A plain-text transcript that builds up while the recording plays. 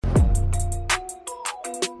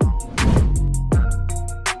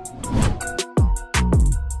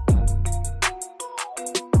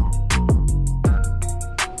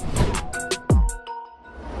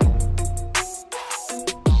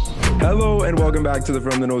welcome back to the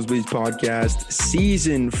From the Nosebleeds podcast,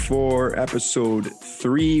 season 4, episode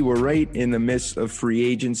 3. We're right in the midst of free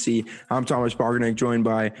agency. I'm Thomas Pockernick, joined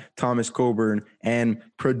by Thomas Coburn and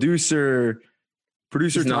producer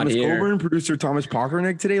Thomas Coburn, producer Thomas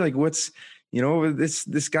Pockernick today. Like, what's,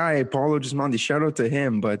 this guy, Paulo Gismondi, shout out to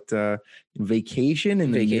him, but vacation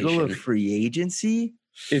in the middle of free agency?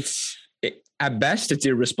 At best, it's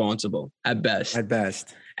irresponsible. At best.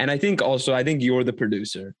 And I think you're the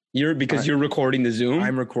producer. You're recording the Zoom.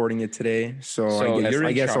 I'm recording it today, so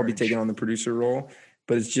I guess I'll be taking on the producer role.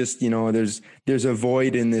 But it's just, there's a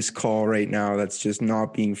void in this call right now that's just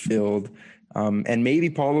not being filled. And maybe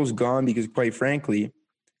Paulo's gone because, quite frankly,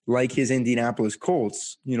 like his Indianapolis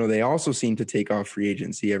Colts, they also seem to take off free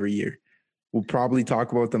agency every year. We'll probably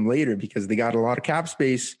talk about them later because they got a lot of cap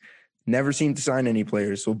space, never seem to sign any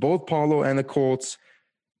players. So both Paulo and the Colts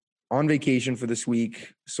on vacation for this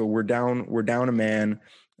week. So we're down a man.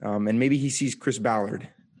 And maybe he sees Chris Ballard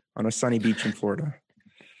on a sunny beach in Florida.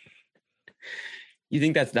 You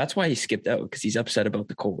think that's why he skipped out, because he's upset about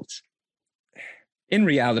the Colts? In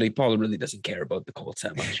reality, Paulo really doesn't care about the Colts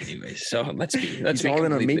that much anyways. So let's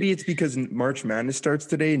maybe it's because March Madness starts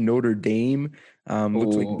today. Notre Dame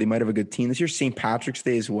looks like they might have a good team this year. St. Patrick's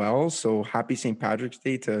Day as well. So happy St. Patrick's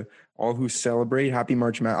Day to all who celebrate. Happy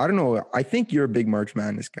March Madness. I don't know. I think you're a big March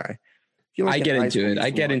Madness guy. I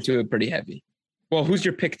get into it pretty heavy. Well, who's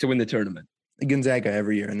your pick to win the tournament? Gonzaga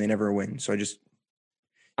every year, and they never win. So I'm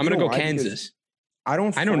going to go Kansas. I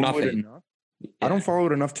know nothing. Yeah. I don't follow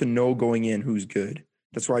it enough to know going in who's good.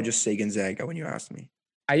 That's why I just say Gonzaga when you ask me.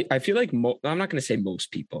 I feel like I'm not going to say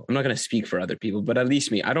most people. I'm not going to speak for other people, but at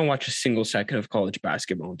least me. I don't watch a single second of college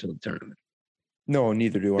basketball until the tournament. No,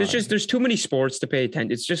 neither do I. There's too many sports to pay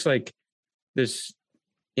attention. It's just like there's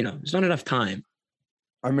not enough time.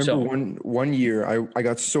 I remember one year I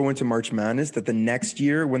got so into March Madness that the next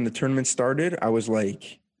year when the tournament started, I was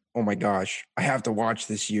like, oh my gosh, I have to watch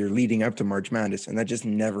this year leading up to March Madness. And that just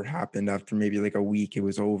never happened. After maybe like a week, it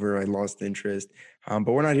was over. I lost interest. But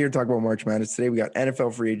we're not here to talk about March Madness today. We got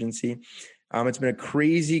NFL free agency. It's been a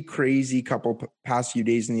crazy past few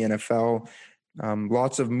days in the NFL.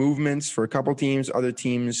 Lots of movements for a couple teams. Other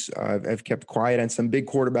teams have kept quiet, and some big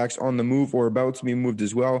quarterbacks on the move or about to be moved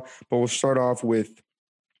as well. But we'll start off with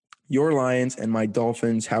your Lions and my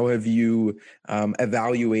Dolphins. How have you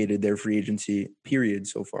evaluated their free agency period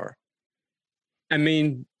so far? I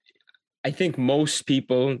mean, I think most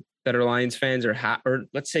people that are Lions fans are, or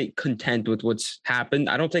let's say, content with what's happened.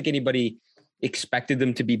 I don't think anybody expected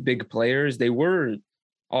them to be big players. They were,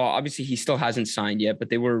 obviously he still hasn't signed yet, but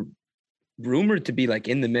they were rumored to be like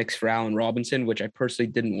in the mix for Allen Robinson, which I personally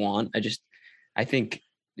didn't want. I think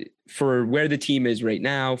for where the team is right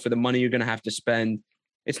now, for the money you're going to have to spend,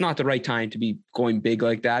 it's not the right time to be going big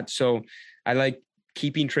like that. So I like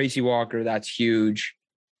keeping Tracy Walker. That's huge.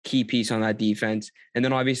 Key piece on that defense. And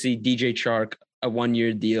then obviously DJ Chark, a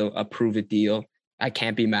 1-year deal, a prove-it deal. I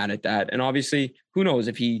can't be mad at that. And obviously, who knows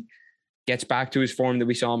if he gets back to his form that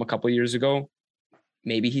we saw him a couple of years ago,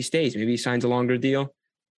 maybe he stays. Maybe he signs a longer deal.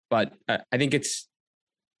 But I think it's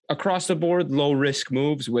across the board, low-risk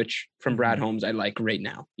moves, which from Brad Holmes, I like right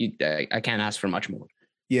now. I can't ask for much more.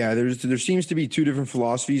 Yeah, there seems to be two different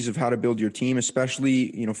philosophies of how to build your team,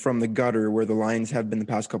 especially, from the gutter where the Lions have been the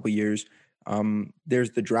past couple of years.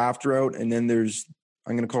 There's the draft route, and then there's,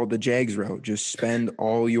 I'm going to call it the Jags route. Just spend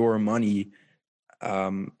all your money.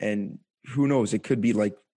 And who knows, it could be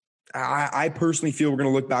like, I personally feel we're going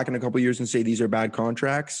to look back in a couple of years and say these are bad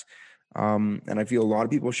contracts. And I feel a lot of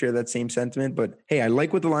people share that same sentiment. But hey, I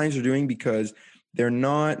like what the Lions are doing because they're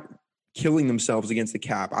not killing themselves against the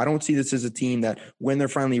cap. I don't see this as a team that when they're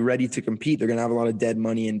finally ready to compete, they're going to have a lot of dead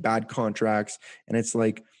money and bad contracts. And it's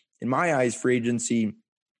like, in my eyes, free agency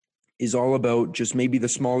is all about just maybe the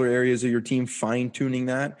smaller areas of your team, fine-tuning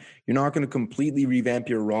that. You're not going to completely revamp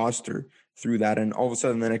your roster through that, and all of a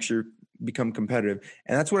sudden the next year become competitive.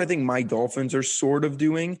 And that's what I think my Dolphins are sort of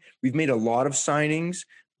doing. We've made a lot of signings,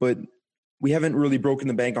 but we haven't really broken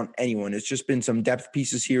the bank on anyone. It's just been some depth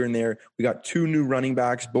pieces here and there. We got 2 new running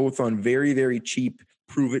backs, both on very, very cheap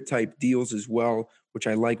prove-it type deals as well, which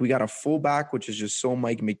I like. We got a fullback, which is just so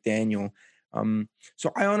Mike McDaniel.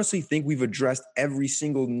 So I honestly think we've addressed every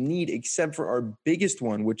single need except for our biggest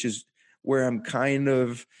one, which is where I'm kind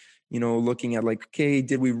of, looking at like, okay,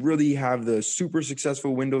 did we really have the super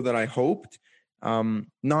successful window that I hoped?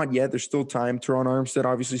 Not yet. There's still time. Teron Armstead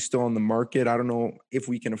obviously still on the market. I don't know if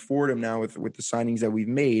we can afford him now with the signings that we've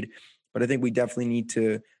made, but I think we definitely need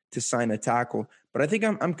to sign a tackle. But I think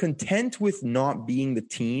I'm content with not being the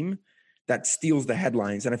team that steals the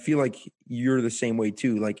headlines. And I feel like you're the same way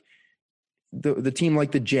too. Like the team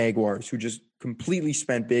like the Jaguars, who just completely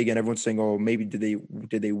spent big, and everyone's saying, "Oh, maybe did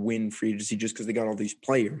they win free agency just because they got all these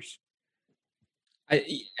players?"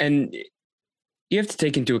 And you have to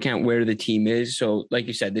take into account where the team is. So, like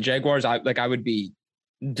you said, the Jaguars, I would be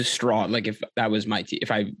distraught. Like if that was my team,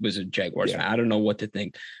 if I was a Jaguars fan, I don't know what to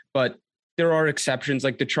think. But there are exceptions.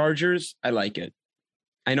 Like the Chargers, I like it.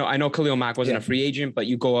 I know Khalil Mack wasn't a free agent, but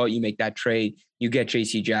you go out, you make that trade, you get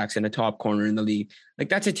JC Jackson, a top corner in the league. Like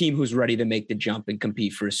that's a team who's ready to make the jump and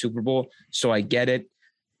compete for a Super Bowl. So I get it.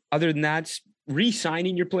 Other than that,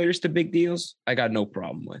 re-signing your players to big deals, I got no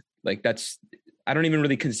problem with. Like I don't even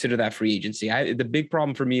really consider that free agency. The big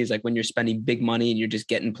problem for me is like when you're spending big money and you're just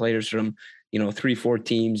getting players from, 3-4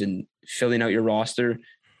 teams and filling out your roster.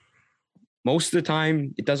 Most of the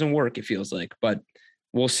time it doesn't work, it feels like, but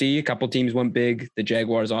we'll see. A couple teams went big. The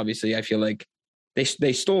Jaguars, obviously, I feel like they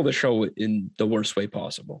stole the show in the worst way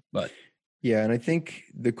possible. But yeah, and I think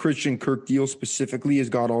the Christian Kirk deal specifically has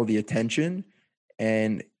got all the attention.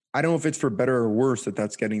 And I don't know if it's for better or worse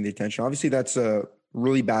that's getting the attention. Obviously, that's a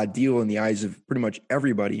really bad deal in the eyes of pretty much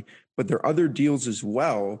everybody. But there are other deals as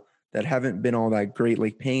well that haven't been all that great,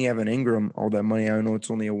 like paying Evan Ingram all that money. I know it's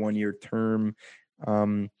only a 1-year term.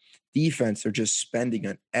 Defense, they're just spending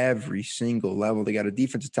on every single level. They got a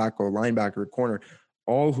defensive tackle, a linebacker, a corner,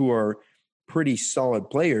 all who are pretty solid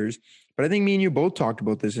players. But I think me and you both talked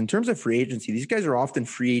about this. In terms of free agency, these guys are often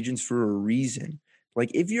free agents for a reason.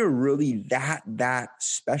 Like if you're really that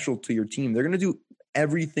special to your team, they're going to do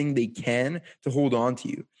everything they can to hold on to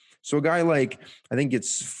you. So a guy like, I think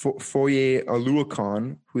it's Foye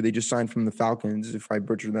Oluokun, who they just signed from the Falcons. If I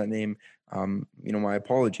butchered that name, my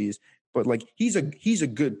apologies. But like he's a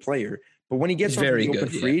good player. But when he gets onto the open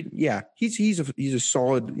free, he's a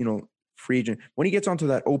solid, free agent. When he gets onto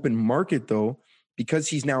that open market though, because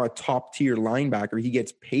he's now a top tier linebacker, he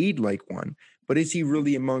gets paid like one. But is he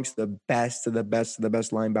really amongst the best of the best of the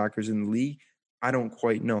best linebackers in the league? I don't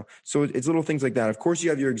quite know. So it's little things like that. Of course, you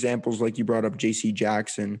have your examples like you brought up, JC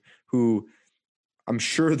Jackson, who I'm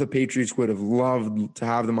sure the Patriots would have loved to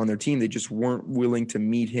have them on their team. They just weren't willing to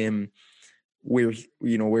meet him where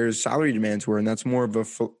his salary demands were. And that's more of a,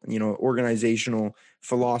 organizational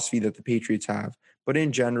philosophy that the Patriots have. But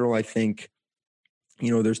in general, I think,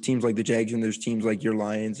 there's teams like the Jags and there's teams like your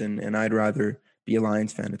Lions, and I'd rather be a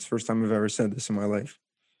Lions fan. It's the first time I've ever said this in my life.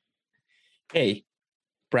 Hey,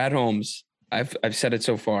 Brad Holmes, I've said it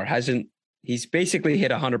so far, he's basically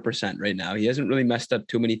hit 100% right now. He hasn't really messed up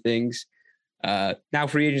too many things. Now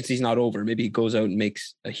free agency is not over. Maybe he goes out and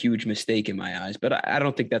makes a huge mistake in my eyes, but I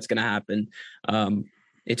don't think that's going to happen.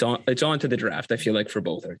 It's on to the draft. I feel like for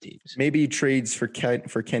both our teams. Maybe he trades for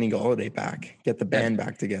Kenny Golladay back, get the band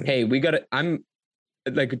back together. Hey, I'm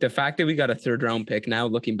like the fact that we got a 3rd round pick now,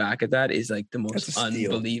 looking back at that, is like the most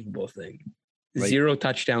unbelievable thing. Like, 0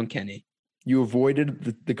 touchdown Kenny. You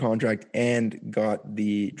avoided the contract and got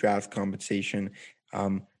the draft compensation.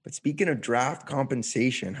 But speaking of draft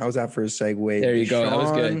compensation, how's that for a segue? There you go. That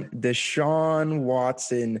was good. Deshaun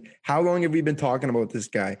Watson. How long have we been talking about this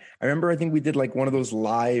guy? I think we did like one of those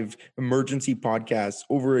live emergency podcasts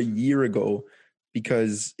over a year ago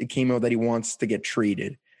because it came out that he wants to get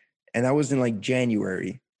traded. And that was in like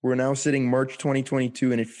January. We're now sitting March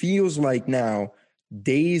 2022, and it feels like now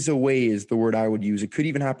days away is the word I would use. It could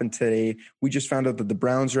even happen today. We just found out that the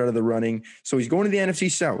Browns are out of the running. So he's going to the NFC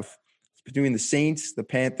South. Between the Saints, the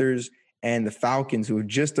Panthers, and the Falcons, who have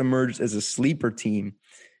just emerged as a sleeper team.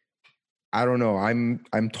 I don't know.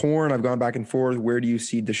 I'm torn. I've gone back and forth. Where do you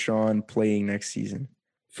see Deshaun playing next season?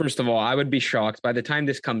 First of all, I would be shocked. By the time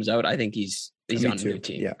this comes out, I think he's on a new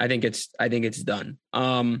team. Yeah. I think it's done.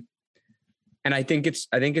 And I think it's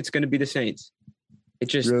going to be the Saints. It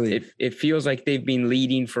just really? it feels like they've been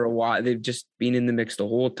leading for a while. They've just been in the mix the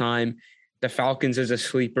whole time. The Falcons as a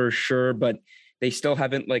sleeper, sure, but they still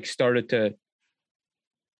haven't like started to.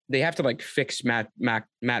 They have to like fix Matt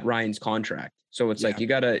Ryan's contract, so it's like you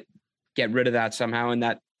got to get rid of that somehow, and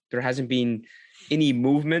that there hasn't been any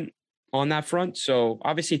movement on that front. So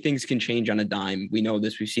obviously things can change on a dime. We know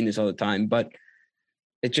this. We've seen this all the time, but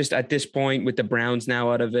it just at this point with the Browns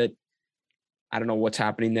now out of it, I don't know what's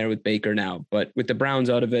happening there with Baker now, but with the Browns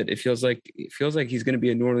out of it, it feels like he's going to be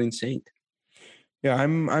a New Orleans Saint. Yeah,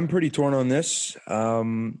 I'm pretty torn on this.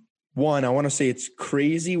 One, I want to say it's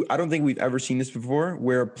crazy. I don't think we've ever seen this before,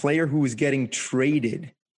 where a player who is getting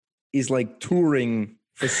traded is like touring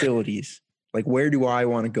facilities. Like, where do I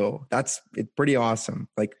want to go? It's pretty awesome.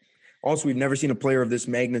 Like, also, we've never seen a player of this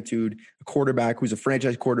magnitude, a quarterback who's a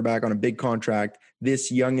franchise quarterback on a big contract, this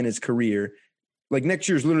young in his career. Like, next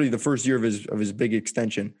year is literally the first year of his big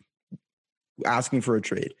extension, asking for a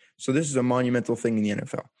trade. So this is a monumental thing in the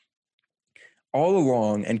NFL. all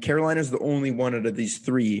along, and Carolina's the only one out of these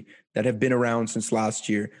three that have been around since last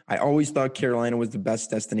year. I always thought Carolina was the best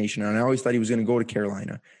destination, and I always thought he was going to go to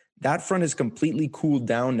Carolina. That front has completely cooled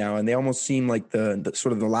down now, and they almost seem like the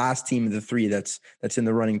sort of the last team of the three that's in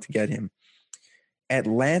the running to get him.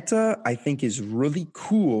 Atlanta, I think, is really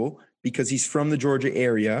cool because he's from the Georgia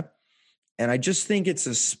area. And I just think it's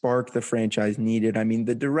a spark the franchise needed. I mean,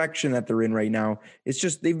 the direction that they're in right now, it's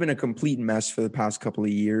just they've been a complete mess for the past couple of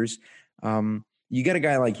years. You get a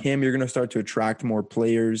guy like him, you're going to start to attract more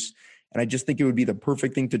players. And I just think it would be the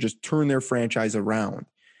perfect thing to just turn their franchise around.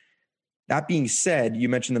 That being said, you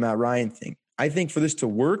mentioned the Matt Ryan thing. I think for this to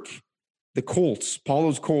work, the Colts,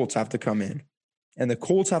 Paulo's Colts have to come in. And the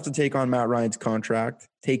Colts have to take on Matt Ryan's contract,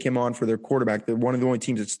 take him on for their quarterback. They're one of the only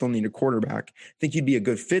teams that still need a quarterback. I think he'd be a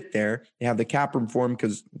good fit there. They have the cap room for him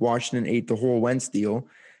because Washington ate the whole Wentz deal.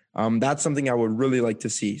 That's something I would really like to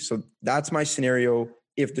see. So that's my scenario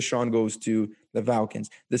if Deshaun goes to the Falcons.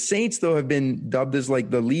 The Saints, though, have been dubbed as like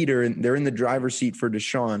the leader, and they're in the driver's seat for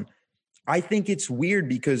Deshaun. I think it's weird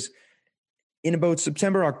because in about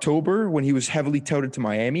September, October, when he was heavily touted to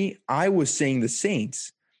Miami, I was saying the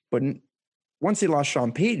Saints. But once they lost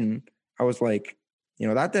Sean Payton, I was like,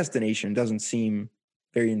 that destination doesn't seem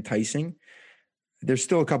very enticing. There's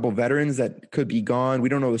still a couple veterans that could be gone. We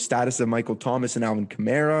don't know the status of Michael Thomas and Alvin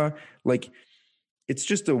Kamara. Like, it's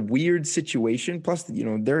just a weird situation. Plus,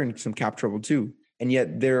 they're in some cap trouble too. And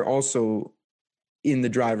yet they're also in the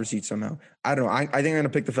driver's seat somehow. I don't know. I think I'm going to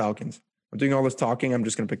pick the Falcons. I'm doing all this talking. I'm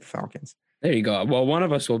just going to pick the Falcons. There you go. Well, one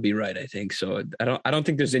of us will be right, I think. So I don't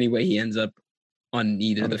think there's any way he ends up on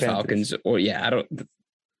either the Falcons or the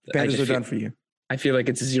Panthers are done for you. I feel like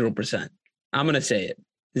it's 0%. I'm going to say it.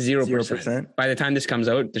 0%. By the time this comes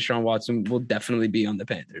out, Deshaun Watson will definitely be on the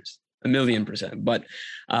Panthers. 1,000,000%. But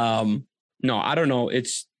no, I don't know.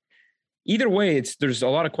 It's either way. There's a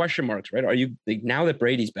lot of question marks, right? Are you like, now that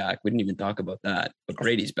Brady's back? We didn't even talk about that, but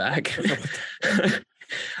Brady's back.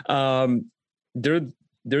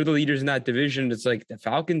 They're the leaders in that division. It's like the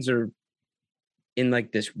Falcons are in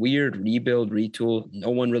like this weird rebuild, retool. No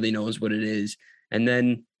one really knows what it is. And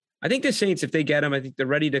then I think the Saints, if they get him, I think they're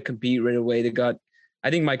ready to compete right away. I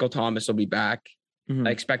think Michael Thomas will be back. Mm-hmm.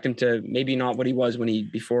 I expect him to maybe not what he was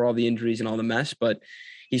before all the injuries and all the mess, but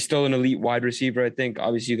he's still an elite wide receiver. I think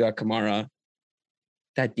obviously you got Kamara.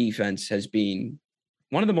 That defense has been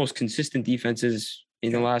one of the most consistent defenses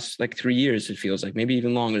in the last 3 years. It feels like maybe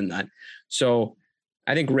even longer than that. So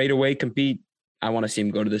I think right away compete. I want to see him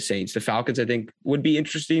go to the Saints. The Falcons, I think, would be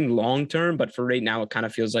interesting long-term, but for right now, it kind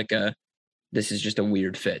of feels like this is just a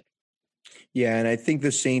weird fit. Yeah, and I think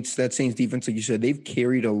that Saints defense, like you said, they've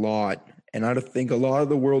carried a lot. And I think a lot of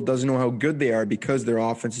the world doesn't know how good they are because their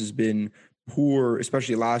offense has been poor,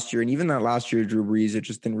 especially last year. And even that last year, Drew Brees, it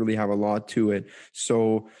just didn't really have a lot to it.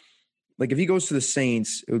 So, if he goes to the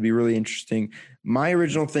Saints, it would be really interesting. My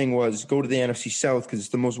original thing was go to the NFC South because it's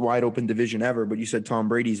the most wide open division ever. But you said Tom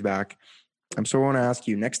Brady's back. So I want to ask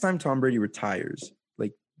you, next time Tom Brady retires,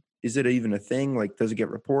 is it even a thing? Does it get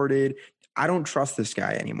reported? I don't trust this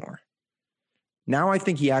guy anymore. Now I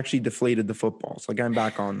think he actually deflated the footballs. I'm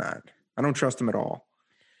back on that. I don't trust him at all.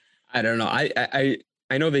 I don't know. I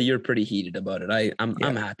know that you're pretty heated about it. I'm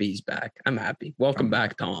happy he's back. I'm happy. Welcome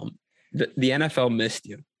back, Tom. The NFL missed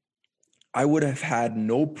you. I would have had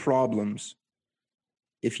no problems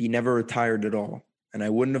if he never retired at all. And I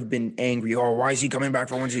wouldn't have been angry. Oh, why is he coming back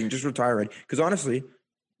for one season? Just retire already. Because honestly,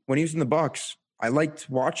 when he was in the Bucs, I liked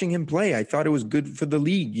watching him play. I thought it was good for the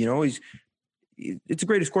league. It's the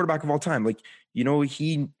greatest quarterback of all time.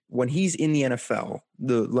 When he's in the NFL,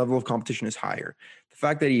 the level of competition is higher. The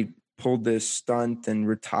fact that he pulled this stunt and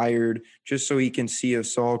retired just so he can see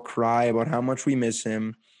us all cry about how much we miss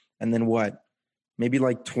him. And then what? Maybe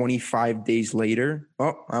 25 days later,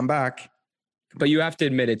 oh, I'm back. But you have to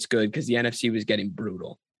admit it's good because the NFC was getting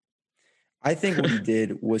brutal. I think what he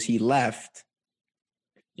did was he left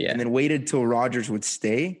and then waited till Rodgers would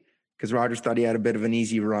stay because Rodgers thought he had a bit of an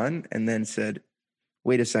easy run and then said,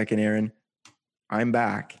 wait a second, Aaron, I'm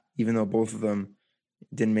back, even though both of them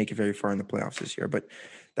didn't make it very far in the playoffs this year. But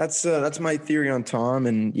that's my theory on Tom.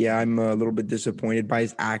 And yeah, I'm a little bit disappointed by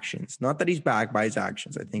his actions. Not that he's back, by his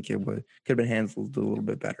actions. I think it could have been handled a little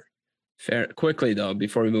bit better. Fair. Quickly, though,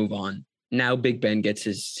 before we move on. Now Big Ben gets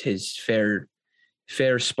his fair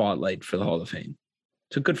spotlight for the Hall of Fame.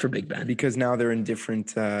 So good for Big Ben. Because now they're in different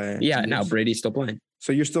teams. Now Brady's still playing.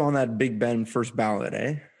 So you're still on that Big Ben first ballot,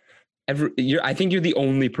 eh? I think you're the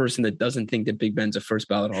only person that doesn't think that Big Ben's a first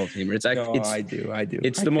ballot Hall of Famer. I do.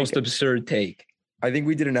 It's the most absurd take. I think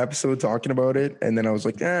we did an episode talking about it, and then I was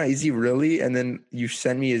like, is he really? And then you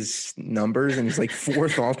sent me his numbers, and he's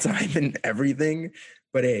fourth all time and everything.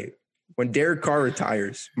 But hey, when Derek Carr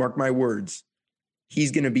retires, mark my words,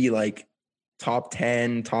 he's going to be like top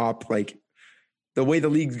 10, like the way the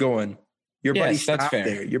league's going. Your buddy Staff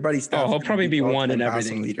there. Your buddy Staff. He'll probably be one in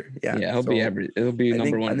everything. Leader. Yeah, he'll be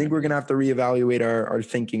number one. I think we're going to have to reevaluate our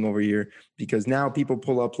thinking over here, because now people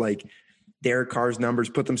pull up like Derek Carr's numbers,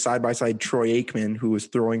 put them side by side. Troy Aikman, who was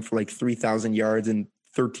throwing for like 3,000 yards and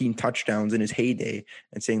 13 touchdowns in his heyday,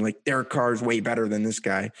 and saying like Derek Carr is way better than this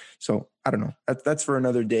guy. So I don't know. That's for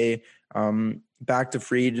another day. Back to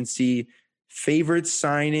free agency. Favorite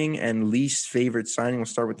signing and least favorite signing. We'll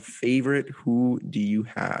start with the favorite. Who do you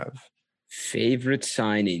have? Favorite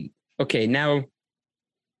signing. Okay, now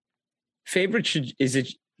favorite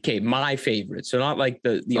my favorite. So not like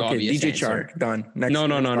the obvious DJ answer. Chark, done. Next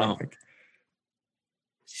no.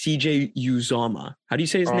 CJ Uzomah. How do you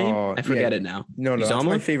say his name? I forget it now. No, Uzomah? That's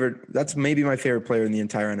my favorite. That's maybe my favorite player in the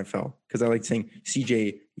entire NFL, because I like saying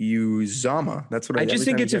CJ Uzomah. That's what I just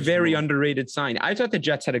think it's a very underrated sign. I thought the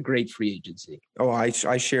Jets had a great free agency. Oh, I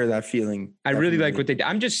share that feeling. I really like what they did.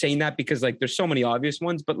 I'm just saying that because like there's so many obvious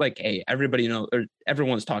ones, but like, hey, everybody knows, or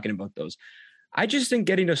everyone's talking about those. I just think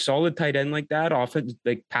getting a solid tight end like that, off of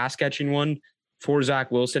like pass catching one for Zach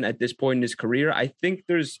Wilson at this point in his career, I think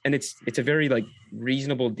it's a very like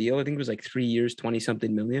reasonable deal. I think it was like 3 years,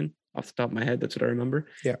 20-something million off the top of my head. That's what I remember.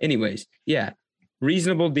 Yeah. Anyways, yeah,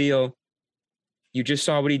 reasonable deal. You just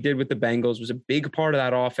saw what he did with the Bengals. Was a big part of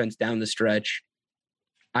that offense down the stretch.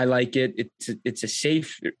 I like it. It's a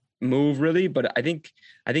safe move, really, but I think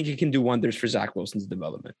it can do wonders for Zach Wilson's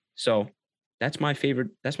development. So that's my favorite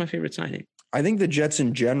signing. I think the Jets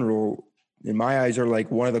in general, in my eyes, are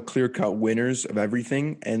like one of the clear-cut winners of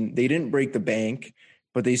everything. And they didn't break the bank,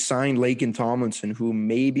 but they signed Laken Tomlinson, who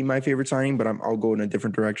may be my favorite signing, but I'll go in a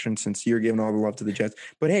different direction since you're giving all the love to the Jets.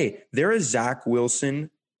 But hey, they're a Zach Wilson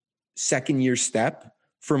second-year step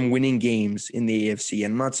from winning games in the AFC.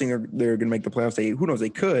 And I'm not saying they're going to make the playoffs. Who knows? They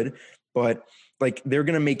could, but like they're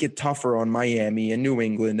going to make it tougher on Miami and New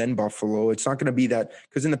England and Buffalo. It's not going to be that,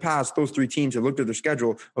 because in the past, those three teams have looked at their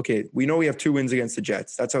schedule. Okay, we know we have 2 wins against the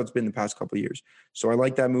Jets. That's how it's been the past couple of years. So I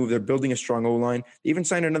like that move. They're building a strong O-line. They even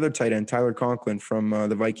signed another tight end, Tyler Conklin from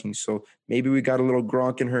the Vikings. So maybe we got a little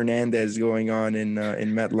Gronk and Hernandez going on in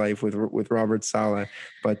MetLife with Robert Saleh.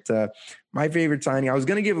 But my favorite signing, I was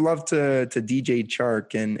going to give love to DJ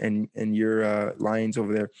Chark and your Lions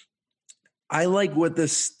over there. I like what the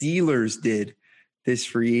Steelers did this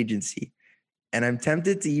free agency. And I'm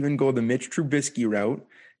tempted to even go the Mitch Trubisky route,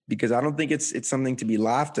 because I don't think it's something to be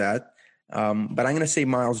laughed at. But I'm going to say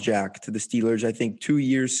Miles Jack to the Steelers. I think 2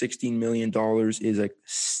 years, $16 million is a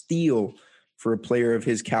steal for a player of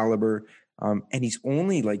his caliber. And he's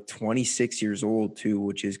only like 26 years old too,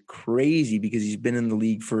 which is crazy because he's been in the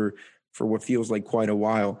league for what feels like quite a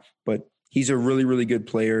while. But he's a really, really good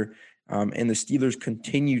player. And the Steelers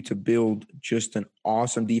continue to build just an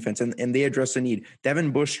awesome defense, and they address the need.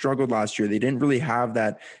 Devin Bush struggled last year. They didn't really have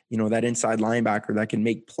that, that inside linebacker that can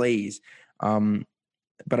make plays.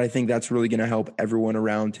 But I think that's really going to help everyone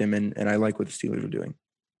around him, and I like what the Steelers are doing.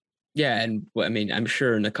 Yeah, and I mean, I'm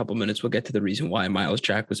sure in a couple minutes we'll get to the reason why Miles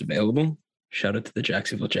Jack was available. Shout out to the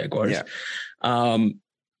Jacksonville Jaguars. Yeah,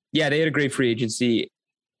 they had a great free agency.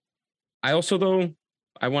 I also, though,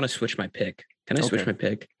 I want to switch my pick. Can I switch my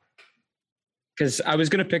pick? Because I was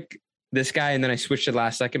going to pick this guy, and then I switched it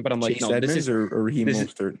last second, but I'm like, Chase Edmonds this is or Raheem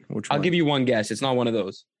Mostert. I'll give you one guess. It's not one of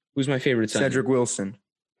those. Who's my favorite signing? Cedric Wilson.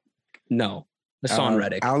 No. Hassan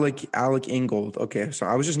Reddick. Alec Ingold. Okay, so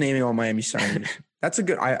I was just naming all Miami signings. That's a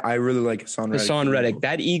good. I really like Hassan Reddick. Hassan Reddick.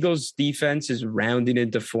 That Eagles defense is rounding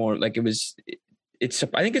into form. Like it's.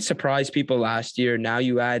 I think it surprised people last year. Now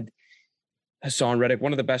you add Hassan Reddick,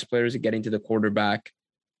 one of the best players at getting to the quarterback,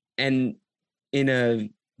 and in a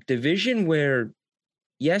division where,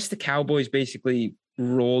 yes, the Cowboys basically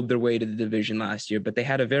rolled their way to the division last year, but they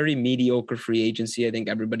had a very mediocre free agency. I think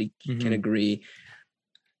everybody can agree.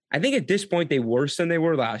 I think at this point, they're worse than they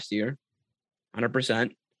were last year,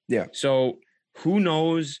 100%. Yeah. So who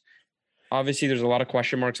knows? Obviously, there's a lot of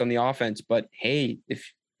question marks on the offense, but hey,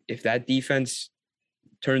 if that defense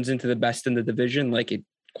turns into the best in the division, like it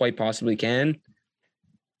quite possibly can,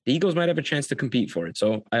 the Eagles might have a chance to compete for it.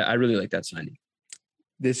 So I really like that signing.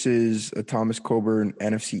 This is a Thomas Coburn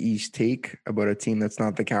NFC East take about a team that's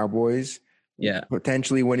not the Cowboys. Yeah.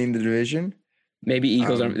 Potentially winning the division. Maybe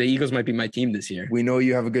the Eagles might be my team this year. We know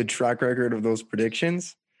you have a good track record of those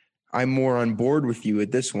predictions. I'm more on board with you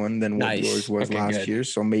at this one than what yours was last year.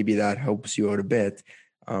 So maybe that helps you out a bit.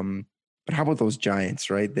 But how about those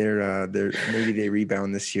Giants, right? They're maybe they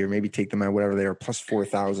rebound this year. Maybe take them at whatever they are, plus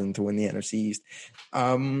 4,000 to win the NFC East.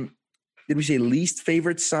 Did we say least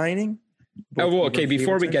favorite signing? Both Well, of our okay.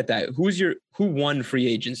 Before we favorites. get that, who won free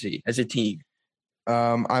agency as a team?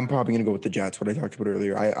 I'm probably going to go with the Jets, what I talked about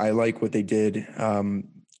earlier. I like what they did.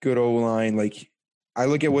 Good O-line. Like, I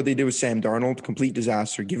look at what they did with Sam Darnold, complete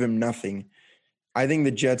disaster, give him nothing. I think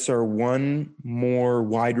the Jets are one more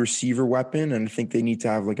wide receiver weapon, and I think they need to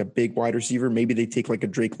have like a big wide receiver. Maybe they take like a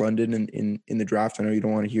Drake London in the draft. I know you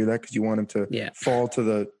don't want to hear that because you want him to fall to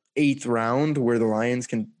the 8th round where the Lions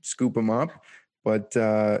can scoop him up. But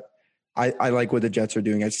I like what the Jets are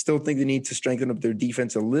doing. I still think they need to strengthen up their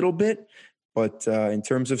defense a little bit. But in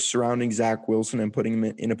terms of surrounding Zach Wilson and putting him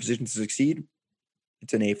in a position to succeed,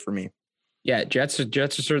 it's an A for me. Yeah, Jets are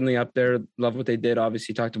certainly up there. Love what they did.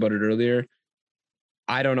 Obviously, talked about it earlier.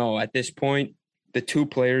 I don't know. At this point, the two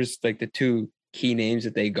players, like the two key names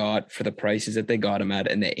that they got for the prices that they got them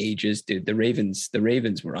at and the ages, dude, the Ravens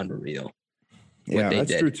were unreal. Yeah,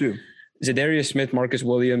 that's true too. Zadarius Smith, Marcus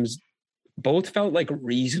Williams, both felt like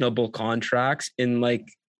reasonable contracts in like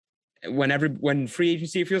when free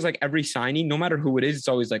agency, it feels like every signing, no matter who it is, it's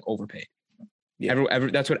always like overpaid. Yeah.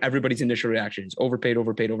 That's what everybody's initial reaction is.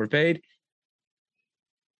 Overpaid.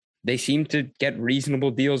 They seem to get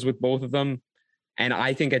reasonable deals with both of them. And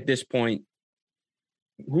I think at this point,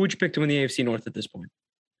 who would you pick to win the AFC North at this point?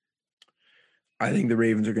 I think the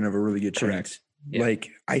Ravens are going to have a really good chance. Yeah. Like,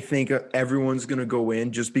 I think everyone's going to go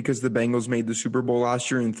in just because the Bengals made the Super Bowl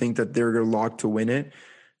last year and think that they're locked to win it.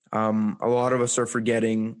 A lot of us are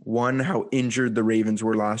forgetting, one, how injured the Ravens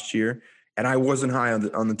were last year. And I wasn't high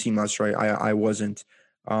on the team last year. I wasn't.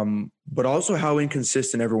 But also how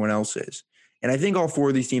inconsistent everyone else is. And I think all four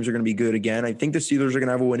of these teams are going to be good again. I think the Steelers are going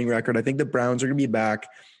to have a winning record. I think the Browns are going to be back.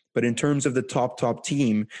 But in terms of the top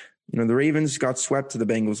team, the Ravens got swept to the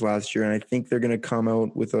Bengals last year. And I think they're going to come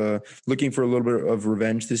out with looking for a little bit of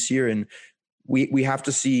revenge this year. And we have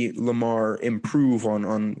to see Lamar improve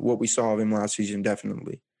on what we saw of him last season,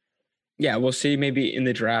 definitely. Yeah, we'll see. Maybe in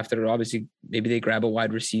the draft, or obviously maybe they grab a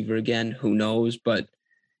wide receiver again. Who knows? But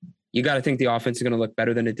you got to think the offense is going to look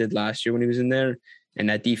better than it did last year when he was in there. And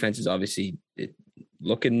that defense is obviously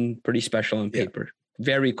looking pretty special on paper. Yeah.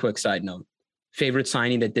 Very quick side note. Favorite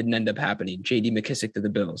signing that didn't end up happening, J.D. McKissic to the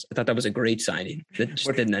Bills. I thought that was a great signing that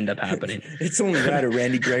just didn't end up happening. It's only that or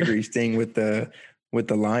Randy Gregory staying with the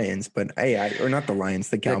Lions. But hey, or not the Lions,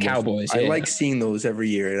 the Cowboys. The Cowboys, I like seeing those every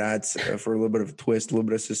year. That's for a little bit of a twist, a little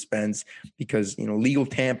bit of suspense because, legal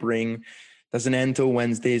tampering doesn't end till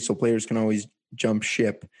Wednesday, so players can always jump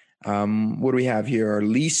ship. What do we have here? Our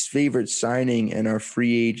least favorite signing and our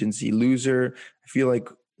free agency loser. I feel like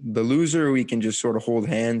the loser, we can just sort of hold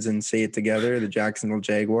hands and say it together, the Jacksonville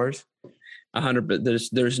Jaguars. 100%.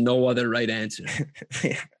 There's no other right answer.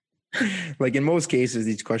 Yeah. Like in most cases,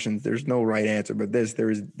 these questions, there's no right answer, but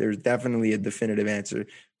there's definitely a definitive answer.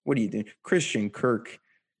 What do you do? Christian Kirk.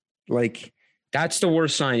 Like, that's the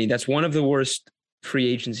worst signing. That's one of the worst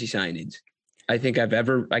free agency signings I think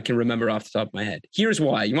I can remember off the top of my head. Here's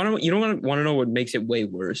why. You don't want to know what makes it way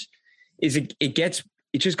worse is it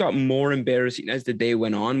just got more embarrassing as the day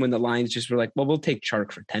went on when the Lions just were like, well, we'll take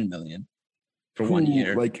Chark for $10 million for 1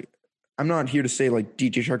 year. Like, I'm not here to say like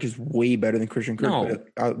DJ Chark is way better than Christian Kirk. No.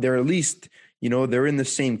 But they're at least, they're in the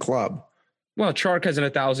same club. Well, Chark has an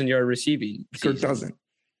 1,000-yard receiving season. Kirk doesn't.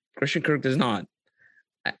 Christian Kirk does not.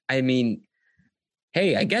 I mean,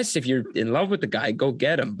 hey, I guess if you're in love with the guy, go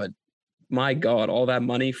get him. But my God, all that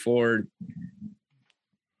money for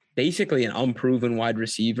basically an unproven wide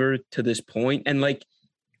receiver to this point. And like,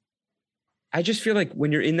 I just feel like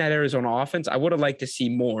when you're in that Arizona offense, I would have liked to see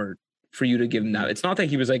more for you to give him that. It's not that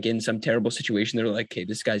he was like in some terrible situation. They're like, okay,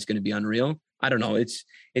 this guy's going to be unreal. I don't know. It's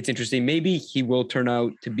interesting. Maybe he will turn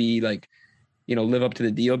out to be like, live up to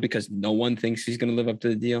the deal because no one thinks he's going to live up to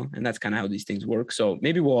the deal. And that's kind of how these things work. So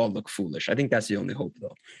maybe we'll all look foolish. I think that's the only hope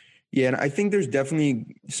though. Yeah, and I think there's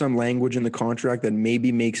definitely some language in the contract that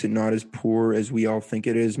maybe makes it not as poor as we all think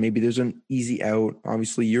it is. Maybe there's an easy out.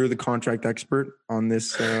 Obviously, you're the contract expert on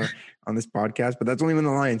this on this podcast, but that's only when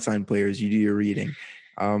the Lions sign players. You do your reading.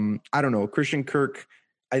 I don't know. Christian Kirk,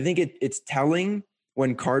 I think it's telling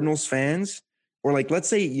when Cardinals fans, or like, let's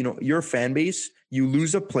say, your fan base, you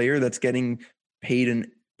lose a player that's getting paid in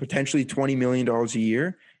potentially $20 million a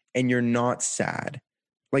year and you're not sad.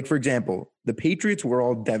 Like, for example, the Patriots were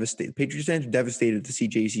all devastated. Patriots fans were devastated to see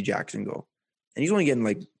J.C. Jackson go. And he's only getting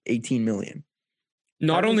like $18 million.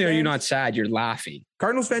 Not only are you not sad, you're laughing.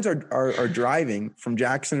 Cardinals fans are driving from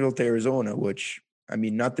Jacksonville to Arizona, which, I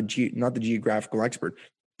mean, not the geographical expert.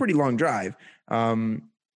 Pretty long drive. I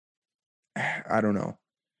don't know.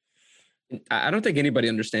 I don't think anybody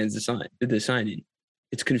understands the signing.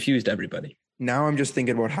 It's confused everybody. Now I'm just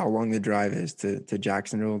thinking about how long the drive is to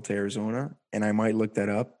Jacksonville to Arizona, and I might look that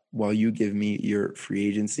up. while you give me your free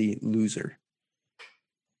agency loser.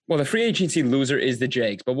 Well, the free agency loser is the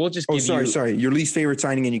Jags, but we'll just give sorry. Your least favorite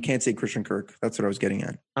signing, and you can't say Christian Kirk. That's what I was getting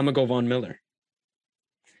at. I'm going to go Von Miller.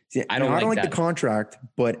 See, I don't like the contract,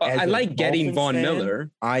 but I like getting Von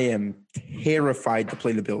Miller. I am terrified to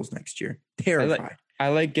play the Bills next year. Terrified. I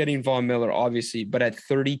like getting Von Miller, obviously, but at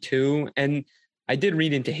 32, and I did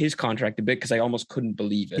read into his contract a bit because I almost couldn't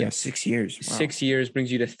believe it. Yeah, 6 years. Wow. 6 years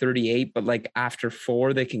brings you to 38, but like after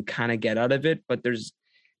 4, they can kind of get out of it. But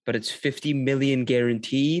it's 50 million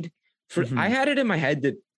guaranteed. I had it in my head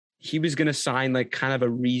that he was going to sign like kind of a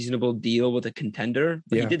reasonable deal with a contender.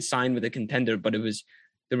 But He did sign with a contender, but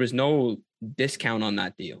there was no discount on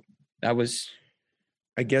that deal.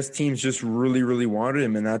 I guess teams just really, really wanted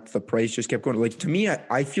him, and that's the price just kept going. Like, to me,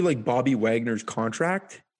 I feel like Bobby Wagner's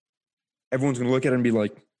contract, everyone's going to look at it and be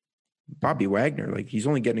like, Bobby Wagner, like, he's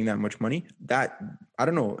only getting that much money. That, I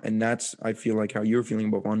don't know. And that's, I feel like, how you're feeling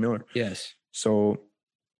about Von Miller. Yes. So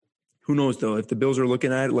who knows, though? If the Bills are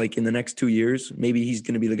looking at it, like, in the next 2 years, maybe he's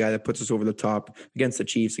going to be the guy that puts us over the top against the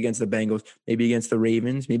Chiefs, against the Bengals, maybe against the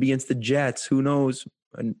Ravens, maybe against the Jets. Who knows?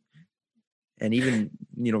 And even,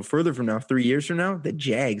 further from now, 3 years from now, the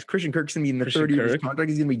Jags. Christian Kirk's going to be in the third year of his contract.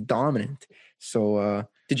 He's going to be dominant. So,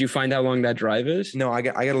 did you find how long that drive is? No, I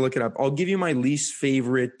got to look it up. I'll give you my least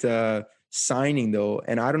favorite signing, though.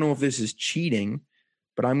 And I don't know if this is cheating,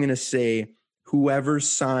 but I'm going to say whoever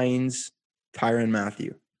signs Tyrann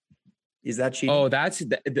Mathieu. Is that cheating? Oh,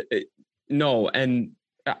 no. And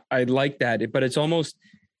I like that, but it's almost,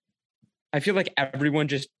 I feel like everyone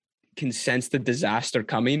just can sense the disaster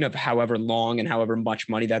coming of however long and however much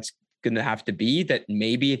money that's going to have to be, that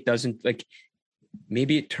maybe it doesn't, like,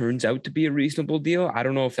 maybe it turns out to be a reasonable deal. I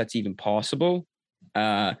don't know if that's even possible.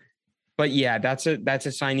 But yeah, that's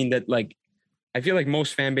a signing that, like, I feel like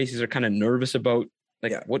most fan bases are kind of nervous about,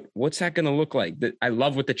 like, what's that going to look like? That I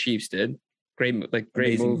love what the Chiefs did. Great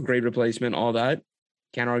move, great replacement, all that.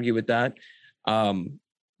 Can't argue with that.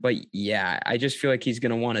 But yeah, I just feel like he's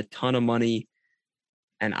going to want a ton of money,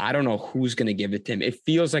 and I don't know who's going to give it to him. It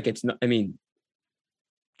feels like it's not, I mean,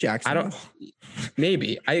 Jackson.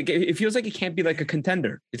 Maybe. It feels like it can't be like a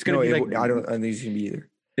contender. It's going to be like, I don't think it's going to be either.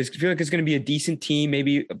 I feel like it's going to be a decent team,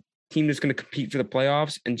 maybe a team that's going to compete for the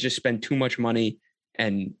playoffs and just spend too much money.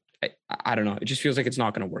 And I don't know. It just feels like it's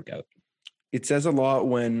not going to work out. It says a lot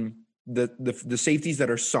when the safeties that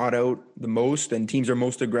are sought out the most and teams are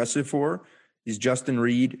most aggressive for is Justin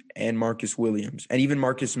Reed and Marcus Williams. And even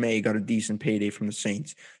Marcus May got a decent payday from the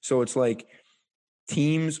Saints. So it's like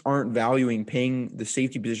teams aren't valuing paying the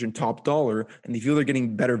safety position top dollar, and they feel they're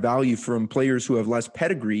getting better value from players who have less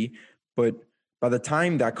pedigree. But by the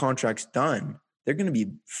time that contract's done, they're going to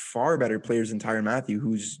be far better players than Tyrann Mathieu,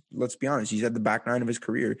 who's, let's be honest, he's at the back nine of his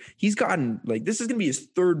career. He's gotten, like, this is going to be his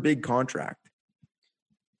third big contract.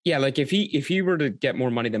 Yeah, like if he were to get more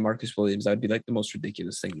money than Marcus Williams, that would be like the most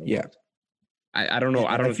ridiculous thing in the world. I don't know.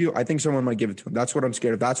 I think someone might give it to him. That's what I'm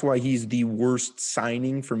scared of. That's why he's the worst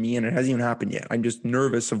signing for me, and it hasn't even happened yet. I'm just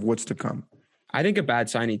nervous of what's to come. I think a bad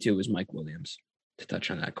signing too was Mike Williams. To touch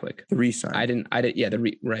on that quick, the re-sign. The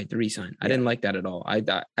re-sign. I didn't like that at all.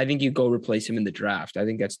 I think you go replace him in the draft. I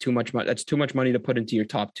think that's too much. That's too much money to put into your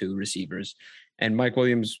top 2 receivers. And Mike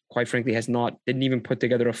Williams, quite frankly, didn't even put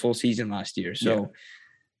together a full season last year. So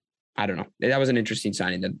I don't know. That was an interesting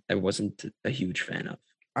signing that I wasn't a huge fan of.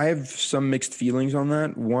 I have some mixed feelings on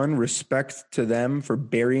that. 1, respect to them for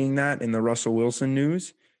burying that in the Russell Wilson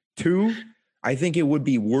news. 2, I think it would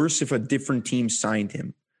be worse if a different team signed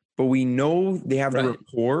him. But we know they have the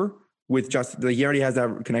rapport with Justin. He already has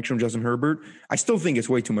that connection with Justin Herbert. I still think it's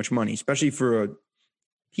way too much money, especially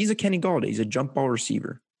he's a Kenny Golladay. He's a jump ball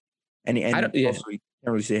receiver. And he can't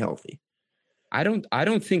really stay healthy. I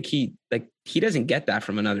don't think he doesn't get that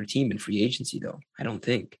from another team in free agency, though. I don't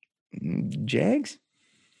think. Jags?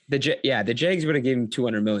 The Jags would have given him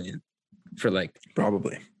 $200 million for, like,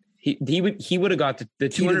 probably. He would have got the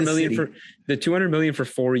 $200 million for the $200 million for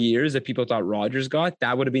 4 years that people thought Rodgers got.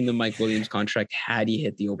 That would have been the Mike Williams contract had he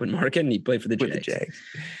hit the open market and he played for the Jags.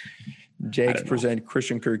 Jags present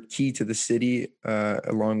Christian Kirk key to the city,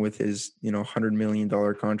 along with his $100 million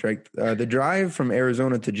contract. The drive from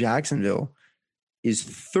Arizona to Jacksonville is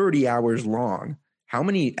 30 hours long. How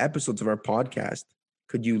many episodes of our podcast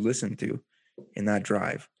could you listen to in that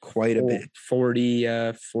drive? Quite a bit.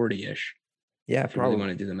 40-ish. Yeah, probably.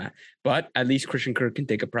 Want to do the math. But at least Christian Kirk can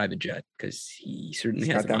take a private jet because he certainly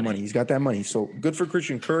has that money. He's got that money. So good for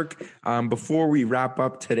Christian Kirk. Before we wrap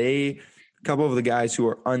up today, a couple of the guys who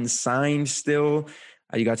are unsigned still.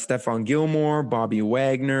 You got Stephon Gilmore, Bobby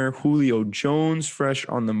Wagner, Julio Jones, fresh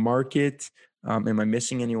on the market. Am I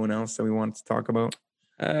missing anyone else that we want to talk about?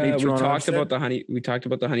 Maybe We Teron talked Armstead? about the honey. We talked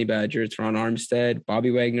about the Honey Badger. It's Ron Armstead,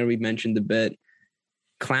 Bobby Wagner. We mentioned a bit.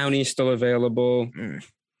 Clowney's still available.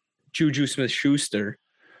 Juju Smith-Schuster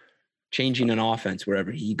changing an offense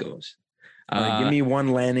wherever he goes. All right, give me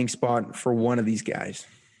one landing spot for one of these guys.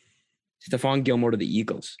 Stephon Gilmore to the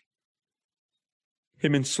Eagles.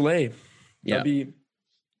 Him and Slay. Yeah,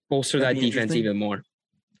 bolster that that'd be defense interesting. even more.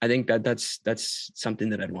 I think that's something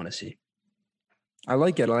that I'd want to see. I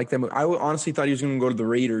like it. I like that move. I honestly thought he was going to go to the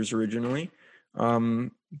Raiders originally,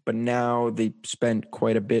 but now they spent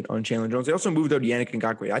quite a bit on Chandler Jones. They also moved out Yannick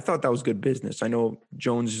Ngakoue. I thought that was good business. I know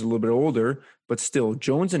Jones is a little bit older, but still,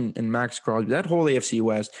 Jones and Max Crosby, that whole AFC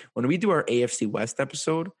West. When we do our AFC West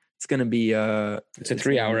episode, it's going to be it's a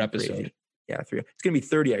 3-hour episode. Crazy. Yeah, 3. It's going to be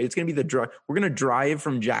 30. It's going to be the drive. We're going to drive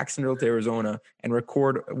from Jacksonville to Arizona and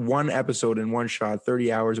record one episode in one shot,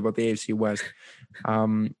 30 hours about the AFC West.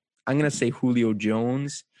 I'm going to say Julio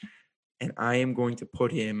Jones, and I am going to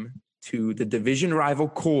put him to the division rival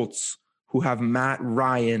Colts, who have Matt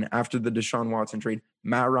Ryan after the Deshaun Watson trade.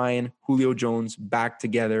 Matt Ryan, Julio Jones back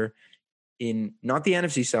together in not the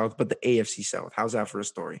NFC South, but the AFC South. How's that for a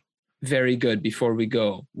story? Very good. Before we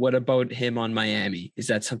go, what about him on Miami? Is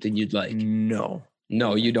that something you'd like? No,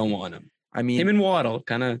 you don't want him. I mean, him and Waddle,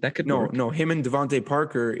 kind of that could work. No, him and Devontae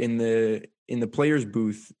Parker in the players'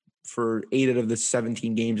 booth for 8 out of the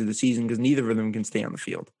 17 games of the season because neither of them can stay on the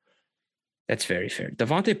field. That's very fair.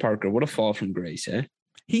 Devontae Parker, what a fall from grace, eh?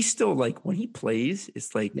 He's still like when he plays,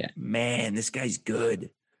 it's like, man, this guy's good.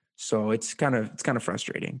 So it's kind of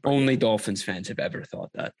frustrating. Only Dolphins fans have ever thought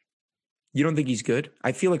that. You don't think he's good?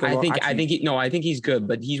 I feel like I think he's good,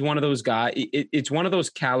 but he's one of those guys. It's one of those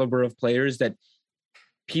caliber of players that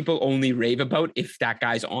people only rave about if that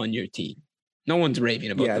guy's on your team. No one's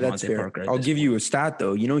raving about Devontae Parker. I'll give you a stat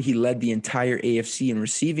though. You know, he led the entire AFC in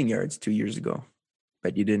receiving yards 2 years ago.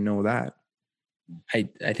 Bet you didn't know that. I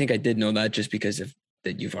think I did know that just because of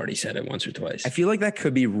that you've already said it once or twice. I feel like that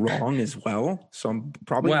could be wrong as well. So I'm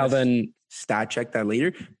probably then stat check that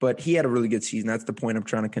later. But he had a really good season. That's the point I'm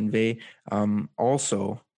trying to convey.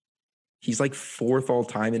 Also, he's like 4th all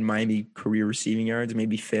time in Miami career receiving yards,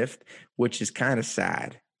 maybe 5th, which is kind of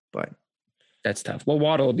sad. But that's tough. Well,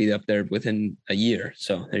 Waddle will be up there within a year.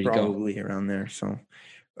 So there you go. Probably around there. So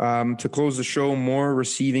to close the show, more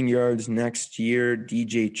receiving yards next year,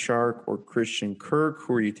 DJ Chark or Christian Kirk.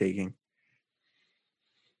 Who are you taking?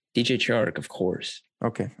 DJ Chark, of course.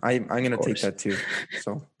 Okay. I'm going to take that too.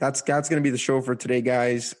 So that's going to be the show for today,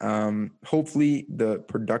 guys. Hopefully the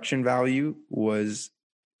production value was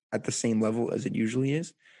at the same level as it usually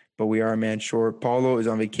is, but we are a man short. Paulo is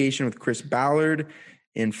on vacation with Chris Ballard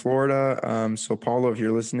in Florida. So Paulo, if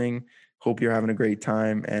you're listening, hope you're having a great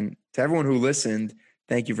time. And to everyone who listened,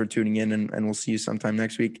 thank you for tuning in, and we'll see you sometime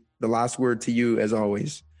next week. The last word to you, as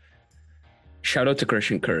always. Shout out to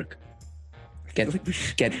Christian Kirk.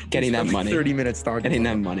 Getting that money. 30 minutes talking. Getting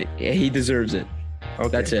that money. Yeah, he deserves it. Okay.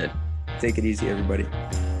 That's it. Take it easy, everybody.